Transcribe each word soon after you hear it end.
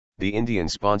The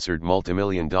Indian-sponsored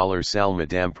multimillion-dollar Salma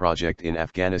Dam project in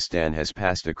Afghanistan has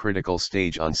passed a critical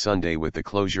stage on Sunday with the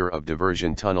closure of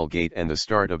diversion tunnel gate and the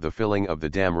start of the filling of the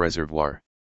dam reservoir.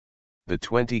 The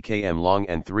 20 km long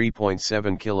and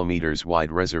 3.7 km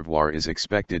wide reservoir is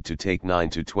expected to take 9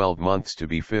 to 12 months to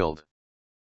be filled.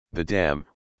 The dam,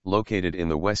 located in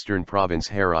the western province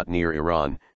Herat near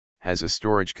Iran, has a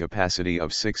storage capacity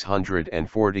of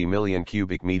 640 million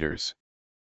cubic meters.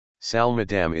 Salma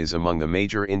Dam is among the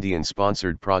major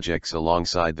Indian-sponsored projects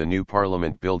alongside the new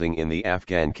parliament building in the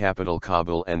Afghan capital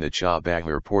Kabul and the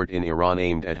Chabahar port in Iran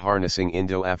aimed at harnessing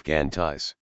Indo-Afghan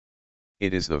ties.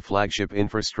 It is the flagship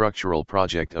infrastructural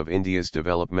project of India's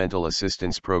developmental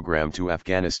assistance program to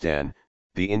Afghanistan,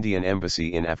 the Indian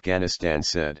embassy in Afghanistan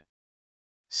said.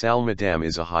 Salma Dam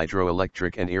is a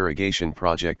hydroelectric and irrigation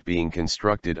project being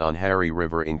constructed on Hari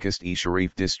River in Chist-e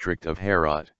Sharif district of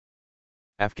Herat.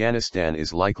 Afghanistan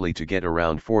is likely to get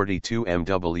around 42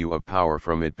 MW of power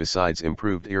from it besides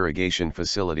improved irrigation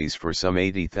facilities for some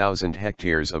 80,000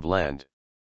 hectares of land.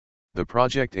 The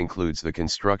project includes the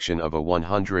construction of a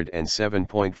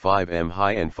 107.5 m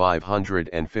high and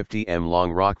 550 m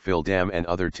long rockfill dam and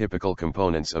other typical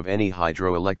components of any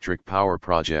hydroelectric power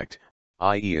project,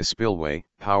 i.e. a spillway,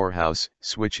 powerhouse,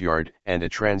 switchyard, and a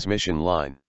transmission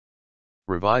line.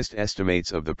 Revised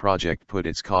estimates of the project put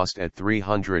its cost at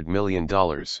 $300 million.